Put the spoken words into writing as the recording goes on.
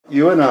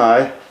you and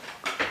I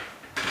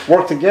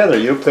worked together.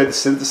 You played the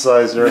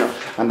synthesizer,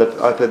 and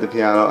I played the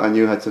piano, and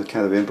you had to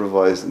kind of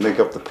improvise, make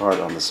up the part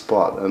on the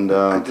spot. And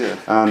I did.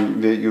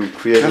 And you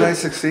created. Did I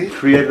succeed?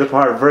 Created the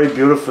part very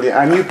beautifully,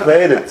 and you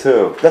played it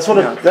too. That's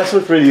what that's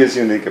what really is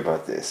unique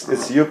about this.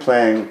 It's you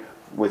playing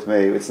with me.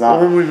 It's not.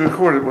 Well, when we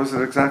recorded, was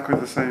it exactly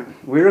the same?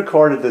 We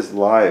recorded this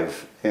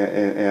live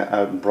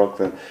out in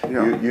Brooklyn.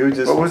 Yeah. You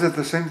just. But was it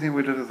the same thing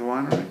we did at the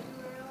winery?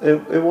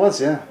 It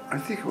was, yeah. I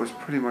think it was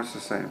pretty much the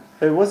same.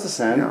 It was the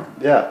same.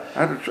 Yeah.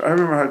 I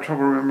remember I had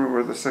trouble remembering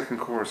where the second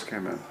chorus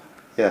came in.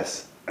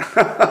 Yes.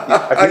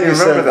 I think you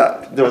remember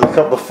that. There was a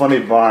couple of funny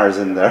bars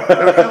in there.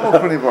 There were a couple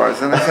of funny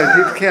bars, and I said,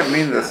 "You can't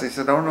mean this." He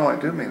said, "Oh no, I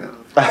do mean it."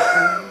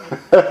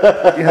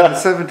 You had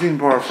a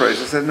 17-bar phrase.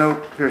 I said,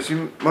 "No, Pierce,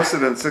 you must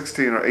have done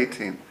 16 or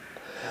 18."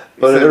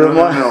 But said, no,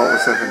 it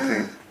was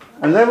 17.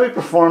 And then we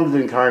performed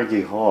in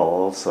Carnegie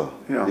Hall also.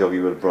 Yeah. Yogi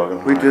with a Broken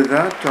Heart. We did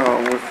that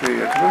with the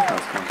Tibet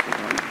House concert,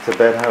 right?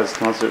 Tibet House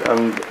concert,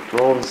 and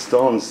Rolling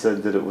Stones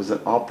said that it was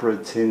an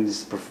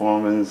opera-tinged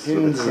performance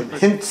with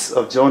hints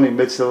of Joni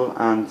Mitchell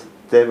and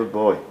David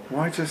Bowie.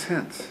 Why just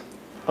hints?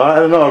 I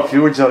don't know if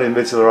you were Joni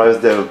Mitchell or I was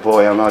David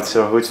Bowie. I'm not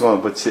sure which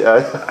one, but just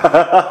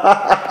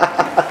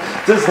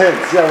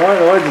hints. Yeah,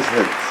 why just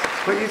hints?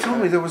 But you told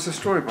me there was a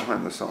story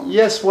behind the song.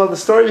 Yes, well, the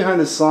story behind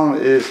the song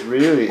is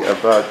really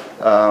about.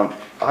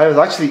 I was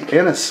actually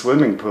in a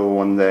swimming pool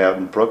one day out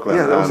in Brooklyn.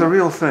 Yeah, there was a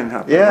real thing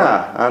happening.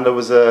 Yeah, right? and there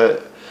was a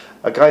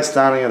guy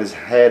standing on his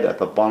head at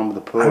the bottom of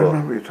the pool. I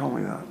remember you told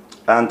me that.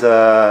 And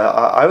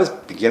I was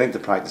beginning to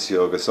practice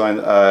yoga, so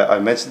I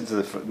mentioned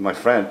to my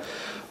friend,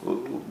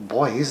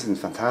 boy, he's in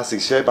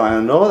fantastic shape. And I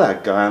know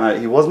that guy, and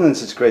he wasn't in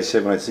such great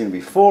shape when I'd seen him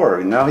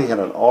before. Now he had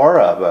an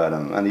aura about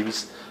him, and he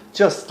was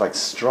just like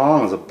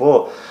strong as a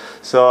bull.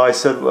 So I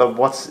said,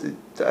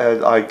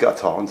 I got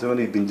talking to him, and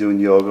he'd been doing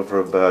yoga for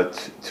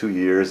about 2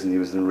 years, and he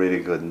was in really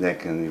good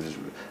nick, and he was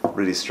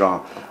really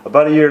strong.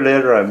 About a year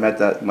later, I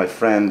met my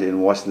friend in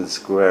Washington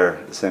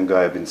Square, the same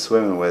guy I've been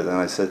swimming with, and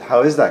I said,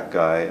 how is that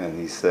guy? And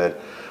he said,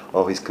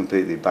 oh, he's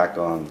completely back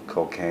on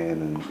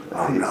cocaine, and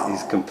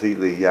he's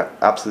completely, yeah,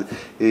 absolutely.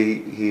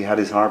 He had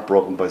his heart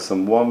broken by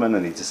some woman,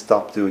 and he just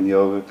stopped doing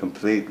yoga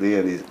completely,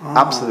 and he's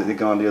absolutely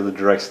gone the other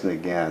direction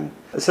again.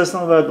 It says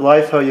something about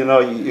life, how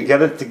you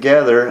get it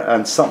together,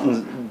 and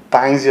something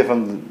bangs you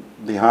from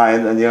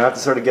behind, and you have to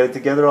sort of get it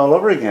together all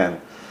over again.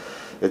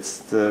 It's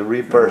the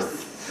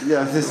rebirth.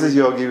 Yeah, this is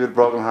Yogi with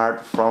Broken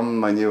Heart from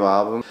my new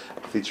album,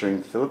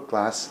 featuring Philip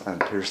Glass and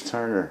Pierce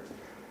Turner.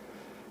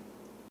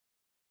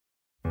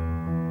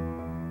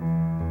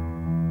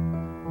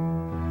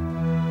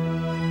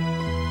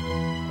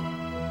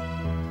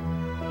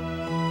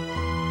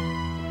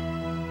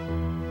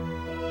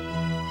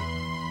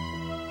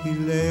 He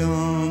lay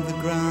on the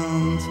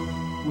ground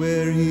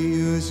where he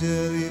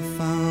usually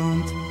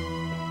found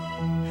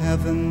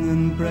heaven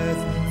and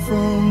breath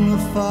from the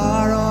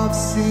far-off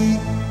sea,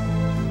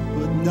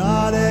 but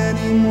not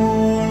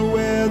anymore.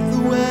 With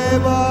the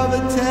wave of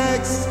a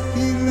text,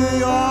 he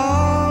lay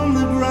on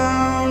the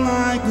ground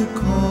like a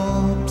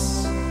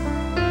corpse.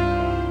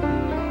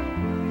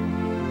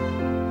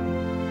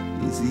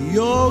 He's a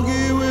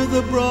yogi with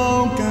a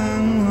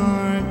broken heart.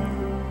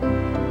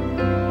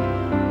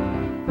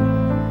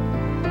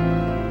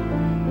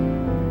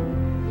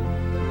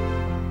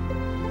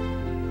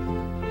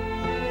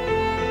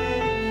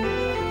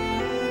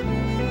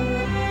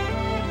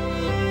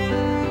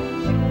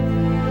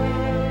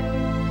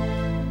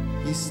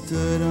 He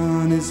stood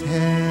on his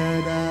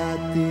head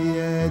at the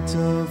edge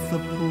of the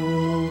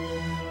pool,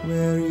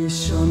 where he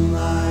shone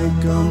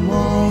like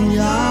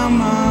ammonia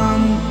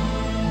man.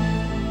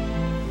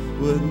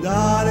 But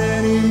not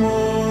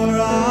anymore.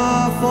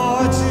 Our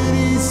fortune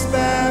he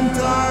spent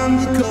on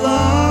the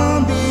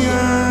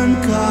Colombian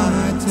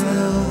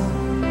cartel.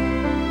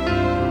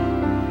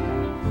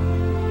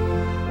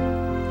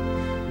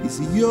 He's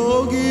a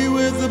yogi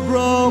with a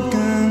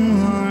broken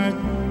heart.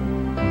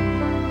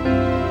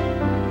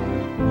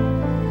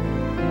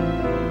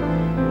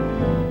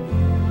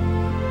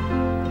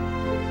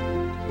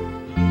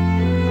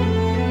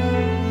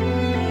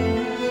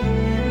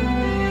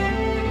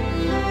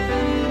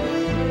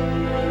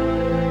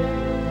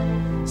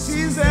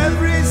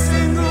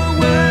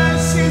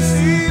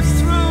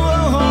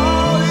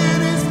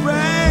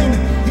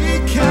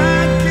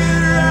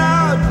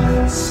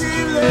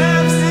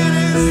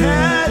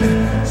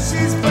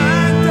 She's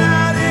back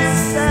at his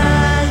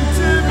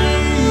sanctum.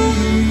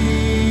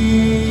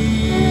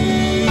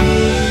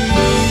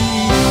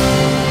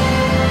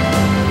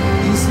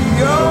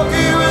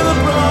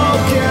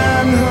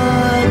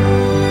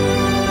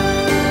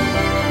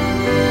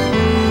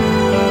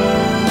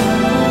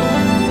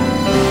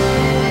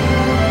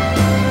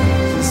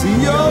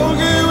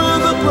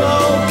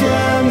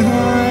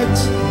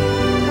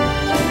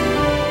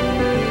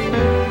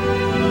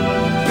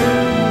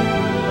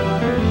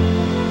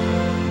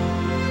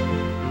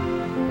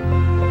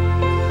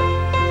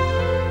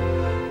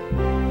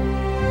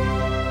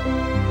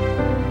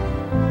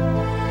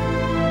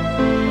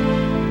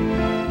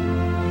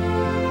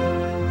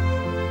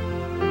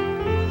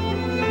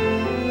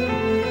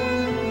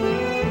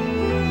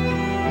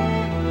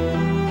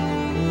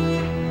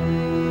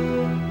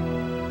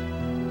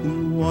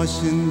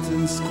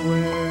 Washington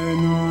Square,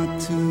 not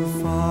too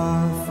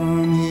far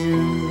from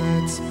here.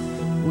 That's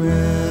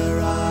where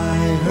I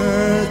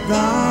heard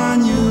the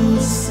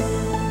news.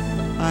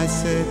 I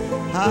said,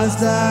 how's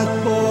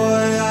that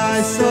boy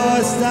I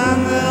saw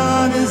standing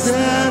on his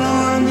head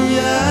on the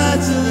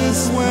edge of the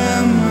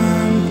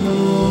swimming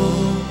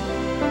pool?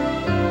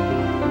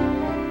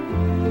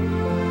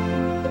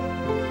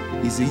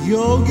 He's a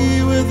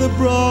yogi with a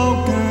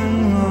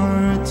broken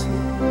heart.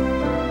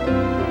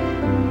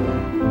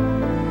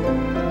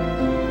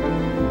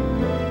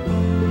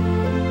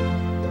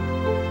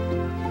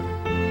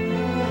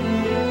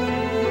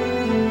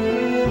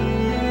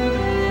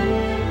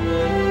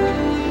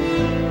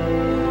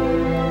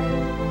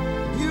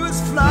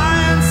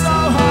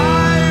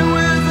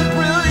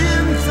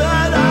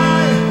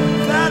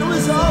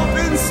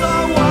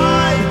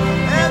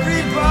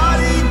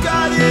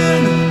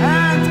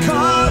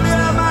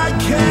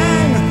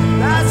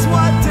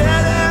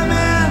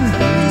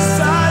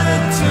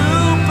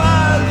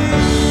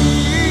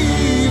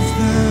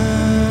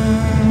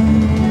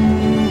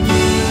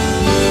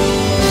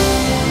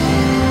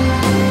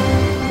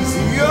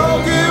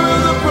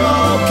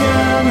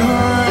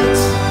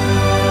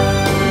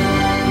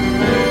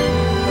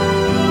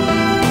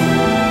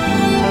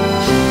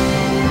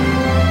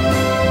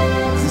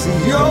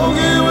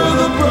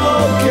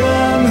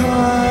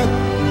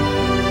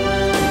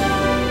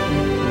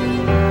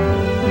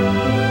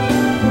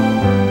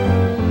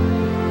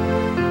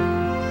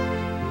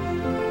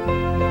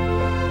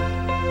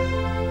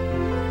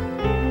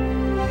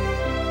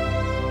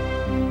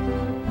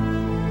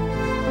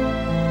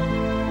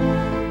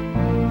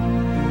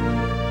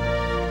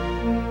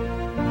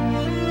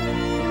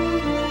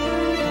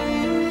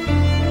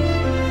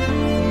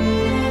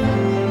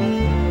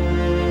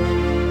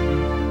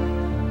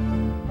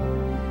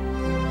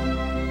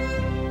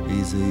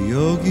 He's a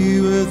yogi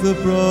with a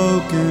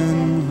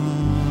broken